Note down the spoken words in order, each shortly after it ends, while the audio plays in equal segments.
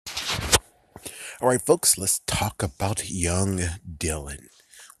All right, folks, let's talk about young Dylan.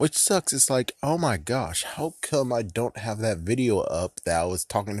 Which sucks. It's like, oh my gosh, how come I don't have that video up that I was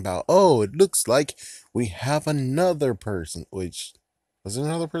talking about? Oh, it looks like we have another person. Which, was it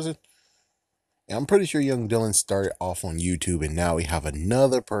another person? Yeah, I'm pretty sure young Dylan started off on YouTube and now we have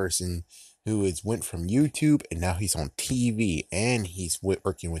another person who is went from YouTube and now he's on TV and he's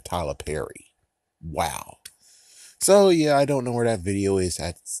working with Tyler Perry. Wow. So yeah, I don't know where that video is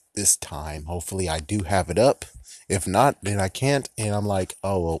at this time. Hopefully I do have it up. If not, then I can't. And I'm like,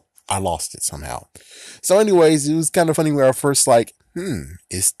 oh, well, I lost it somehow. So anyways, it was kind of funny where I first like,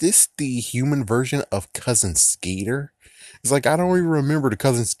 is this the human version of Cousin Skeeter? It's like, I don't even remember the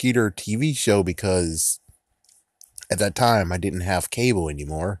Cousin Skeeter TV show because at that time I didn't have cable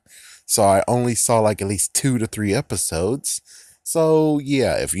anymore. So I only saw like at least 2 to 3 episodes. So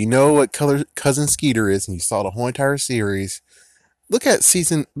yeah, if you know what Cousin Skeeter is and you saw the whole entire series, look at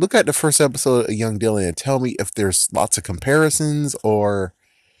the first episode of Young Dylan and tell me if there's lots of comparisons or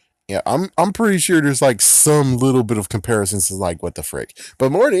yeah, I'm pretty sure there's like some little bit of comparisons to like what the frick.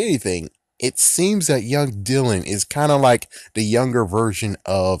 But more than anything, it seems that Young Dylan is kind of like the younger version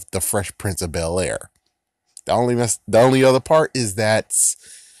of the Fresh Prince of Bel Air. The only other part is that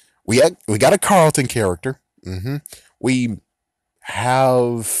we got a Carlton character. We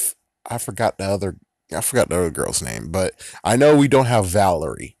have I forgot the other girl's name, but I know we don't have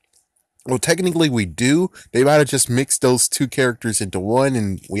Valerie. Well, technically we do. They might have just mixed those two characters into one,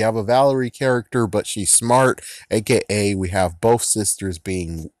 and we have a Valerie character, but she's smart, aka we have both sisters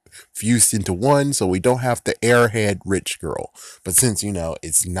being fused into one, so we don't have the airhead rich girl. But since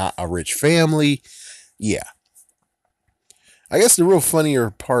it's not a rich family, yeah, I guess the real funnier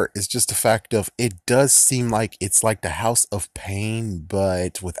part is just the fact of it does seem like it's like the House of Pain,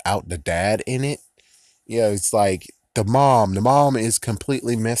 but without the dad in it. Yeah, it's like the mom is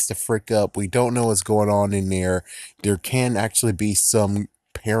completely messed the frick up. We don't know what's going on in there. There can actually be some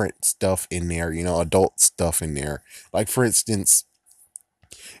parent stuff in there, adult stuff in there. Like for instance,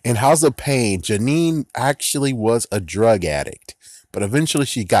 in House of Pain, Janine actually was a drug addict. But eventually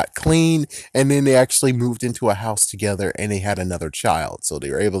she got clean, and then they actually moved into a house together and they had another child. So they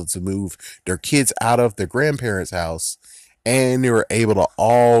were able to move their kids out of their grandparents' house and they were able to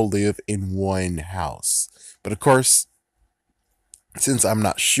all live in one house. But of course, since I'm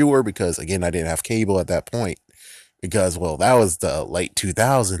not sure, because again, I didn't have cable at that point, because, well, that was the late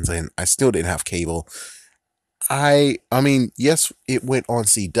 2000s and I still didn't have cable. I mean, yes, it went on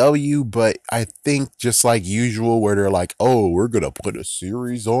CW, but I think just like usual, where they're like, "Oh, we're gonna put a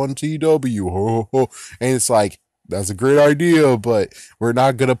series on CW," and it's like that's a great idea, but we're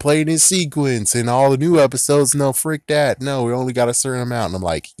not gonna play it in sequence and all the new episodes. No, frick that. No, we only got a certain amount, and I'm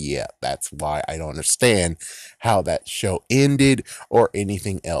like, yeah, that's why I don't understand how that show ended or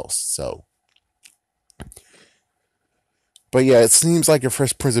anything else. So but yeah, it seems like a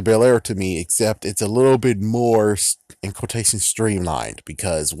Fresh Prince of Bel Air to me, except it's a little bit more, in quotation, streamlined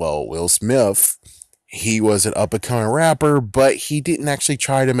because, well, Will Smith, he was an up and coming rapper, but he didn't actually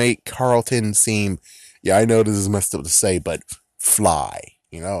try to make Carlton seem, yeah, I know this is messed up to say, but fly.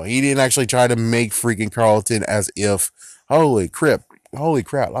 He didn't actually try to make freaking Carlton as if, holy crap,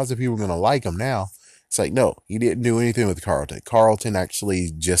 lots of people are going to like him now. It's like, no, he didn't do anything with Carlton. Carlton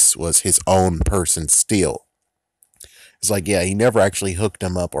actually just was his own person still. It's like, yeah, he never actually hooked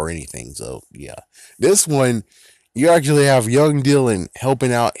him up or anything. So, yeah. This one, you actually have young Dylan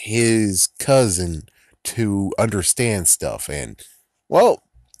helping out his cousin to understand stuff. And, well,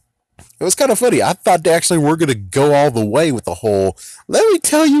 it was kind of funny. I thought they actually were going to go all the way with the whole, let me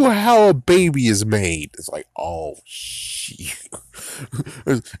tell you how a baby is made. It's like, oh, shit.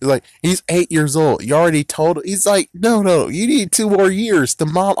 It's like, he's 8 years old. You already told him. He's like, no, you need 2 more years. The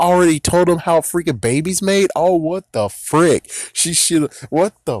mom already told him how a freaking baby's made. Oh, what the frick? She should,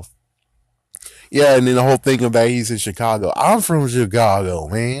 what the, yeah, and then the whole thing about he's in Chicago. I'm from Chicago,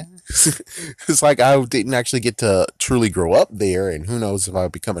 man. It's like I didn't actually get to truly grow up there, and who knows if I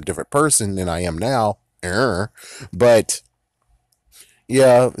become a different person than I am now. But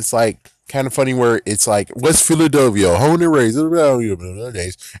yeah, it's like kind of funny where it's like West Philadelphia, home and raised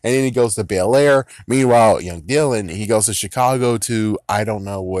days, and then he goes to Bel Air. Meanwhile, young Dylan, he goes to Chicago to I don't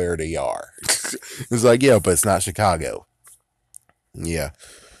know where they are. It's like, yeah, but it's not Chicago. Yeah.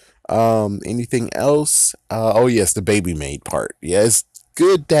 Anything else? Oh yes, the baby made part. Yeah, it's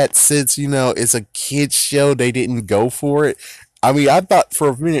good that since it's a kids show, they didn't go for it. I mean, I thought for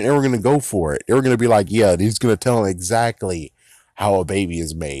a minute they were gonna go for it. They were gonna be like, yeah, he's gonna tell them exactly how a baby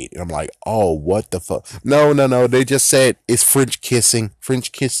is made. And I'm like, oh, what the fuck? No, no, no. They just said it's French kissing.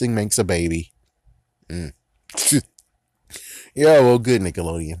 French kissing makes a baby. Mm. Yeah, well, good,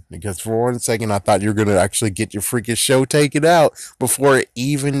 Nickelodeon. Because for one second, I thought you were gonna actually get your freaking show taken out before it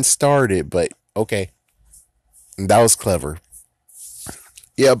even started. But okay, that was clever.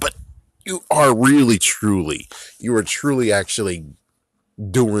 Yeah, but you are really, truly, you were truly actually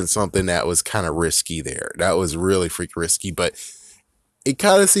doing something that was kind of risky there. That was really freaking risky. But it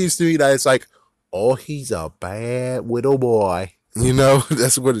kind of seems to me that it's like, oh, he's a bad little boy. You know,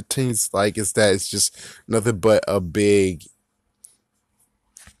 that's what it seems like. Is that it's just nothing but a big,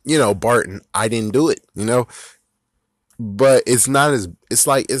 Barton, I didn't do it, but it's not as it's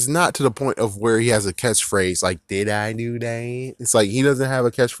like it's not to the point of where he has a catchphrase like did I do that. It's like he doesn't have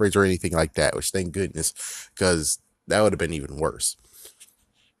a catchphrase or anything like that, which thank goodness, because that would have been even worse.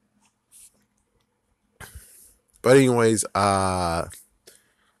 But anyways, the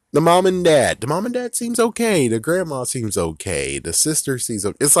mom and dad seems okay, the grandma seems okay, the sister seems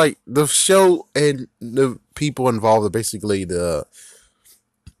okay. It's like the show and the people involved are basically the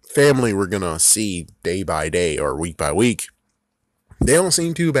family we're gonna see day by day or week by week. They don't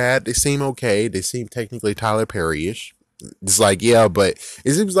seem too bad. They seem okay. They seem technically Tyler Perry-ish. It's like, yeah, but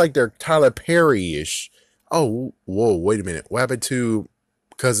it seems like they're Tyler Perry-ish. Oh, whoa, wait a minute. What happened to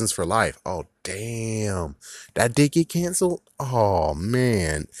Cousins for Life? Oh, damn. That did get canceled? Oh,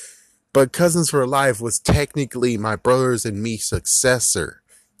 man. But Cousins for Life was technically My Brothers and Me successor.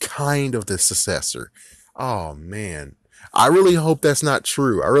 Kind of the successor. Oh, man. I really hope that's not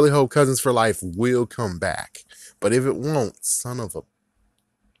true. I really hope Cousins for Life will come back. But if it won't, son of a.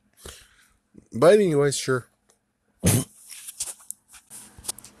 But anyway, sure.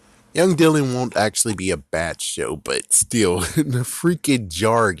 Young Dylan won't actually be a bad show, but still, the freaking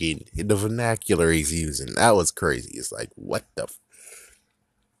jargon, the vernacular he's using, that was crazy. It's like, what the.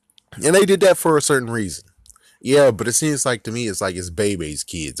 And they did that for a certain reason. Yeah, but it seems like to me, it's like it's Bebe's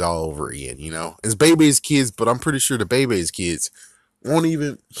kids all over again, It's Bebe's kids, but I'm pretty sure the Bebe's kids won't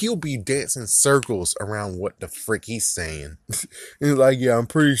even, he'll be dancing circles around what the frick he's saying. He's like, yeah, I'm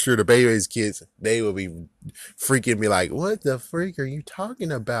pretty sure the Bebe's kids, they will be freaking me like, what the freak are you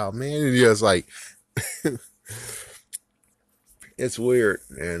talking about, man? And it's like, it's weird.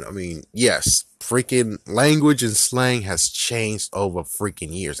 And I mean, yes, freaking language and slang has changed over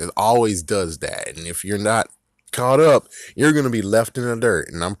freaking years. It always does that. And if you're not caught up, you're going to be left in the dirt.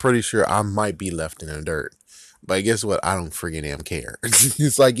 And I'm pretty sure I might be left in the dirt. But guess what? I don't freaking damn care.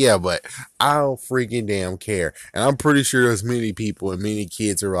 It's like, yeah, but I don't freaking damn care. And I'm pretty sure there's many people and many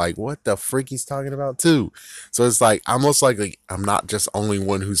kids are like, what the freak he's talking about too? So it's like, I'm most likely, I'm not just only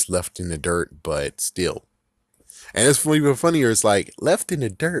one who's left in the dirt, but still. And it's even funnier. It's like, left in the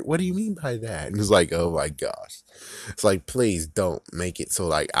dirt. What do you mean by that? And it's like, oh my gosh. It's like, please don't make it so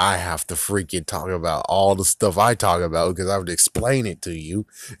like I have to freaking talk about all the stuff I talk about because I would explain it to you.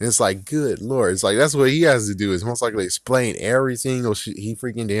 And it's like, good Lord. It's like, that's what he has to do is most likely explain every single shit he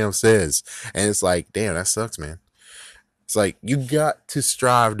freaking damn says. And it's like, damn, that sucks, man. It's like, you got to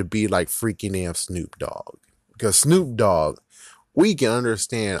strive to be like freaking damn Snoop Dogg. Because Snoop Dogg, we can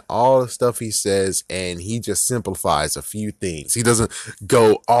understand all the stuff he says and he just simplifies a few things. He doesn't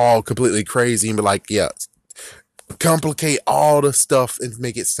go all completely crazy and be like, yeah, complicate all the stuff and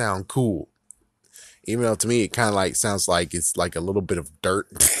make it sound cool. Even though to me it kind of like sounds like it's like a little bit of dirt.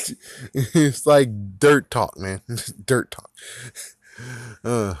 It's like dirt talk, man. Dirt talk.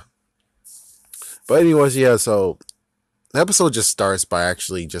 Uh. But anyways, yeah, so the episode just starts by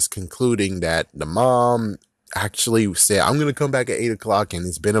actually just concluding that the mom actually said, I'm going to come back at 8 o'clock and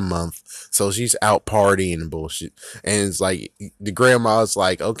it's been a month. So she's out partying and bullshit. And it's like, the grandma's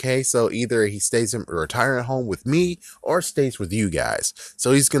like, okay, so either he stays in retiring home with me or stays with you guys.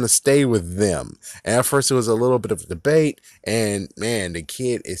 So he's going to stay with them. And at first it was a little bit of a debate. And man, the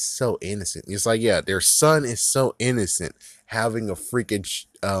kid is so innocent. It's like, yeah, their son is so innocent. Having a freaking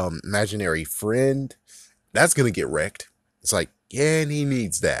imaginary friend, that's going to get wrecked. It's like, yeah, and he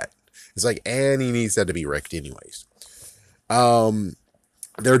needs that. It's like, and he needs that to be wrecked anyways.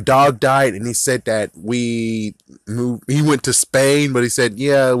 Their dog died, and he said that we moved. He went to Spain, but he said,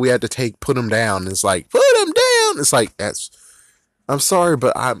 yeah, we had to put him down. And it's like, put him down. It's like, I'm sorry,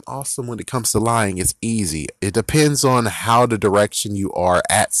 but I'm awesome when it comes to lying. It's easy. It depends on how the direction you are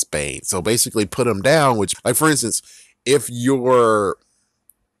at Spain. So basically, put him down. Which, like for instance, if you're,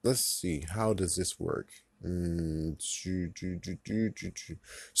 let's see, how does this work?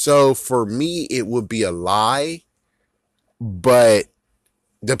 So for me, it would be a lie, but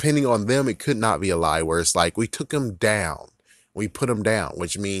depending on them, it could not be a lie. Where it's like we took them down, we put them down,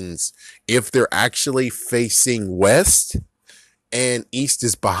 which means if they're actually facing west and east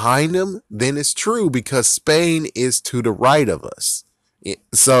is behind them, then it's true because Spain is to the right of us.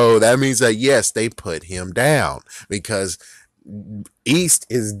 So that means that yes, they put him down because east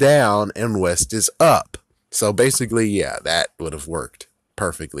is down and west is up. So basically, yeah, that would have worked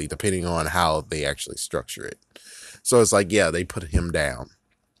perfectly depending on how they actually structure it. So it's like, yeah, they put him down.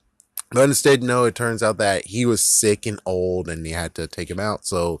 But instead, no, it turns out that he was sick and old and they had to take him out.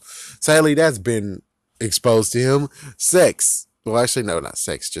 So sadly, that's been exposed to him. Sex. Well, actually, no, not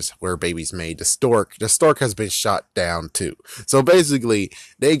sex, just where baby's made. The stork. The stork has been shot down too. So basically,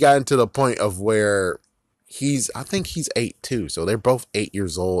 they got into the point of where I think he's 8 too. So they're both 8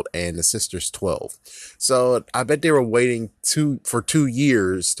 years old and the sister's 12. So I bet they were waiting for 2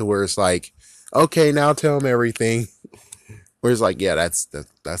 years to where it's like, okay, now tell him everything. Where it's like, yeah, that's the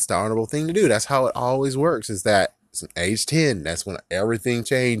honorable thing to do. That's how it always works. Is that age 10? That's when everything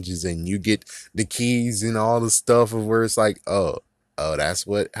changes and you get the keys and all the stuff of where it's like, oh, that's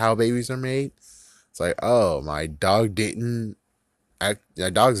how babies are made. It's like, oh, my dog didn't. My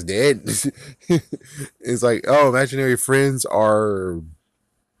dog's dead. It's like, oh, imaginary friends are.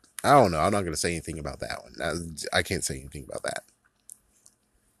 I don't know. I'm not gonna say anything about that one. I can't say anything about that.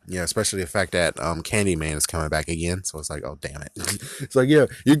 Yeah, especially the fact that Candyman is coming back again. So it's like, oh damn it. It's like, yeah,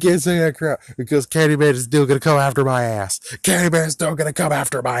 you can't say that crap because Candyman is still gonna come after my ass. Candyman is still gonna come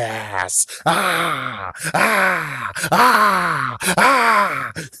after my ass. Ah! Ah! Ah!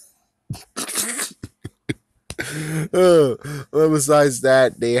 Ah! Well, besides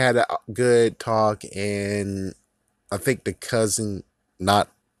that, they had a good talk, and I think the cousin, not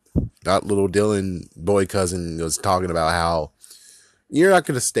little Dylan, boy cousin, was talking about how you're not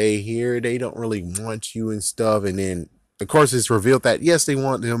going to stay here. They don't really want you and stuff. And then, of course, it's revealed that, yes, they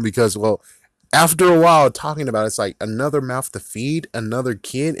want him because, well, after a while talking about it, it's like another mouth to feed, another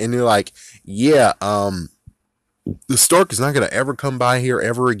kid. And they're like, yeah, the stork is not going to ever come by here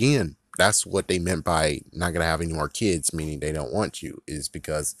ever again. That's what they meant by not going to have any more kids, meaning they don't want you, is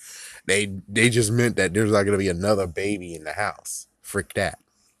because they just meant that there's not going to be another baby in the house. Frick that.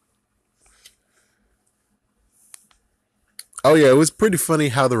 Oh yeah, it was pretty funny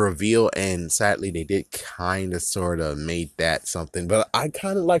how the reveal, and sadly they did kind of sort of made that something. But I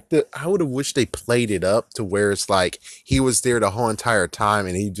kind of like I would have wished they played it up to where it's like he was there the whole entire time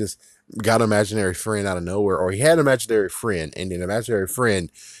and he just got an imaginary friend out of nowhere, or he had an imaginary friend and then imaginary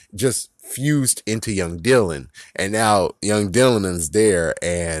friend just fused into young Dylan, and now young Dylan is there,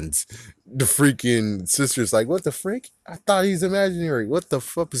 and the freaking sister's like, what the frick? I thought he's imaginary. What the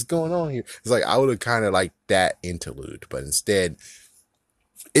fuck is going on here? It's like, I would have kind of liked that interlude, but instead,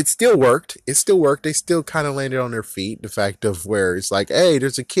 it still worked. It still worked. They still kind of landed on their feet. The fact of where it's like, hey,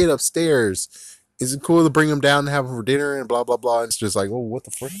 there's a kid upstairs. Is it cool to bring him down and have him for dinner and blah, blah, blah? And it's just like, oh, what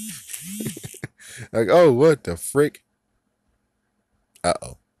the frick? Like, oh, what the frick?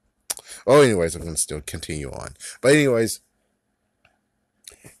 Uh-oh. Oh, anyways, I'm going to still continue on. But anyways,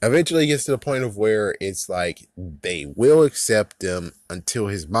 eventually it gets to the point of where it's like they will accept him until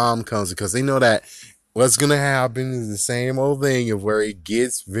his mom comes, because they know that what's gonna happen is the same old thing of where he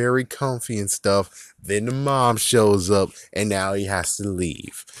gets very comfy and stuff, then the mom shows up and now he has to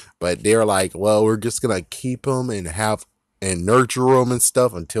leave. But they're like, well, we're just gonna keep him and have and nurture him and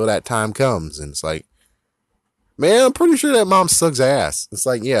stuff until that time comes. And it's like, man, I'm pretty sure that mom sucks ass. It's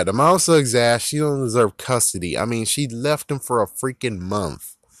like, yeah, the mom sucks ass. She don't deserve custody. I mean, she left him for a freaking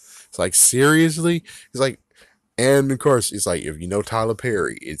month. It's like, seriously? It's like, and of course, it's like, if you know Tyler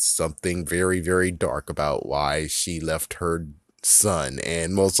Perry, it's something very, very dark about why she left her son.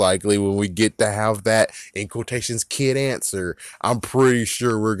 And most likely, when we get to have that, in quotations, kid answer, I'm pretty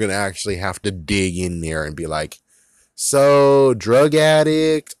sure we're going to actually have to dig in there and be like, so, drug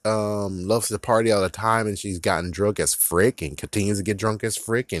addict, loves to party all the time, and she's gotten drunk as frick and continues to get drunk as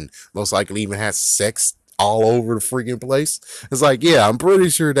frick, and most likely even has sex all over the freaking place. It's like, yeah, I'm pretty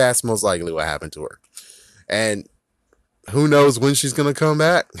sure that's most likely what happened to her. And who knows when she's gonna come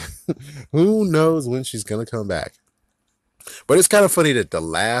back? Who knows when she's gonna come back? But it's kind of funny that the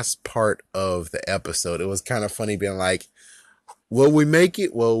last part of the episode, it was kind of funny being like, will we make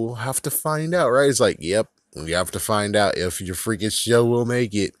it? Well, we'll have to find out, right? It's like, yep, we have to find out if your freaking show will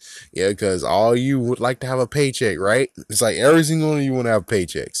make it. Yeah, because all you would like to have a paycheck, right? It's like every single one of you want to have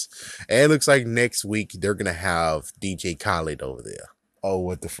paychecks. And it looks like next week they're going to have DJ Khaled over there. Oh,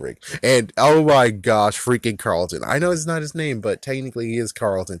 what the frick. And oh my gosh, freaking Carlton. I know it's not his name, but technically he is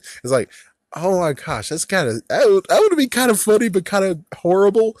Carlton. It's like, oh my gosh, that would be kind of funny, but kind of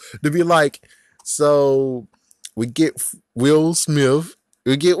horrible to be like, so we get Will Smith,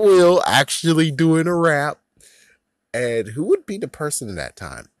 we get Will actually doing a rap. And who would be the person in that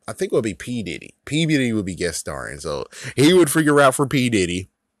time? I think it would be P. Diddy. P. Diddy would be guest starring. So he would figure out for P. Diddy.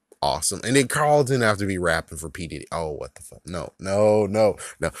 Awesome. And then Carlton have to be rapping for P. Diddy. Oh, what the fuck? No.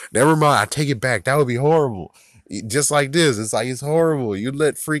 Never mind. I take it back. That would be horrible. Just like this. It's like, it's horrible. You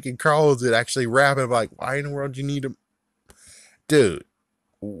let freaking Carlton actually rap it. I'm like, why in the world you need him? Dude,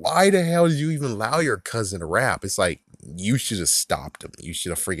 why the hell did you even allow your cousin to rap? It's like, you should have stopped him. You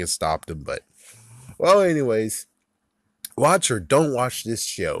should have freaking stopped him. But, well, anyways, watch or don't watch this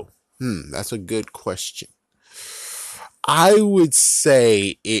show. That's a good question. I would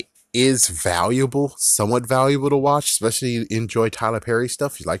say it is valuable, somewhat valuable to watch, especially if you enjoy Tyler Perry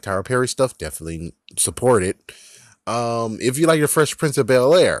stuff. If you like Tyler Perry stuff, definitely support it. If you like the Fresh Prince of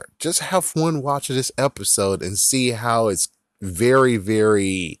Bel-Air, just have fun watching this episode and see how it's very,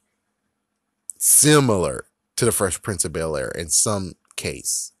 very similar to the Fresh Prince of Bel-Air in some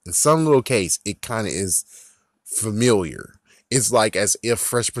case. In some little case, it kind of is familiar. It's like as if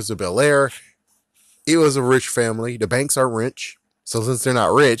Fresh Prince of Bel-Air, it was a rich family. The Banks are rich. So since they're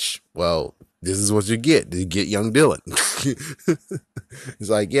not rich, well, this is what you get. You get young Dylan. It's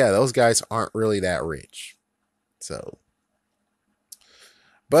like, yeah, those guys aren't really that rich. So,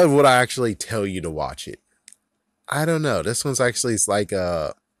 but would I actually tell you to watch it? I don't know. This one's actually, it's like,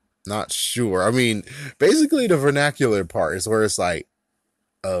 not sure. I mean, basically the vernacular part is where it's like,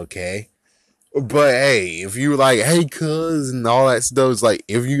 okay. But hey, if you like, hey, cuz, and all that stuff, it's like,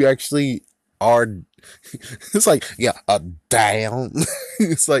 if you actually are, it's like, yeah, damn.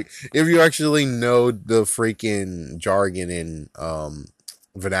 It's like, if you actually know the freaking jargon and,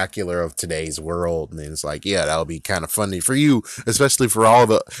 vernacular of today's world, and then it's like, yeah, that'll be kind of funny for you, especially for all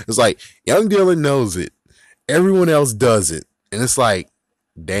the, it's like, young Dylan knows it. Everyone else does it. And it's like,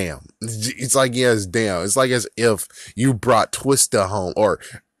 damn. It's like, yes, damn. It's like as if you brought Twista home, or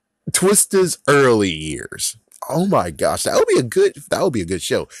Twista's early years. Oh my gosh, that would be a good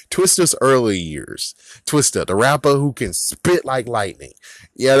show. Twista's early years. Twista, the rapper who can spit like lightning.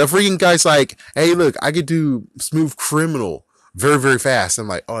 Yeah, the freaking guy's like, hey, look, I could do Smooth Criminal very, very fast. I'm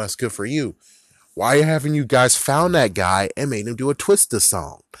like, oh, that's good for you. Why haven't you guys found that guy and made him do a Twista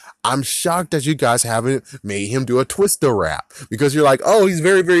song? I'm shocked that you guys haven't made him do a Twista rap, because you're like, oh, he's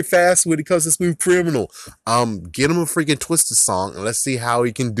very, very fast when it comes to Smooth Criminal. Get him a freaking Twista song and let's see how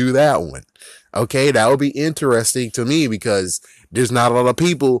he can do that one. Okay, that would be interesting to me, because there's not a lot of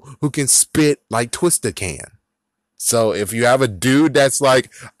people who can spit like Twista can. So if you have a dude that's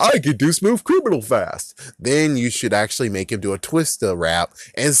like, I can do Smooth Criminal fast, then you should actually make him do a Twista rap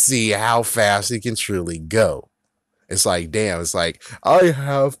and see how fast he can truly go. It's like, damn, it's like, I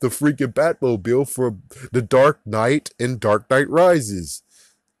have the freaking Batmobile for the Dark Knight and Dark Knight Rises.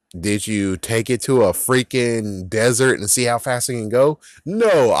 Did you take it to a freaking desert and see how fast it can go?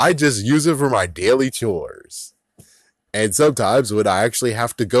 No, I just use it for my daily chores. And sometimes when I actually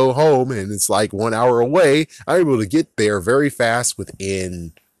have to go home and it's like 1 hour away, I'm able to get there very fast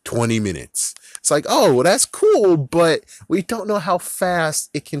within 20 minutes. It's like, oh, well, that's cool, but we don't know how fast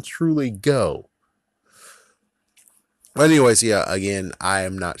it can truly go. But anyways, yeah, again, I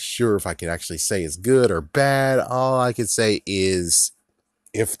am not sure if I can actually say it's good or bad. All I can say is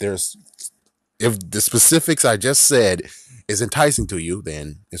if the specifics I just said is enticing to you,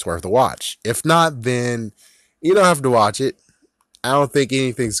 then it's worth a watch. If not, then you don't have to watch it. I don't think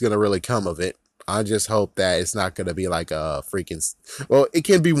anything's going to really come of it. I just hope that it's not going to be like a freaking, well, it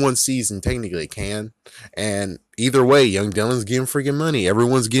can be one season. Technically it can. And either way, young Dylan's getting freaking money.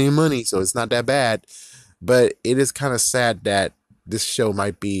 Everyone's getting money. So it's not that bad. But it is kind of sad that this show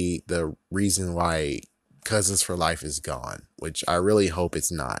might be the reason why Cousins for Life is gone, which I really hope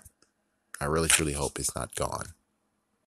it's not. I really truly hope it's not gone.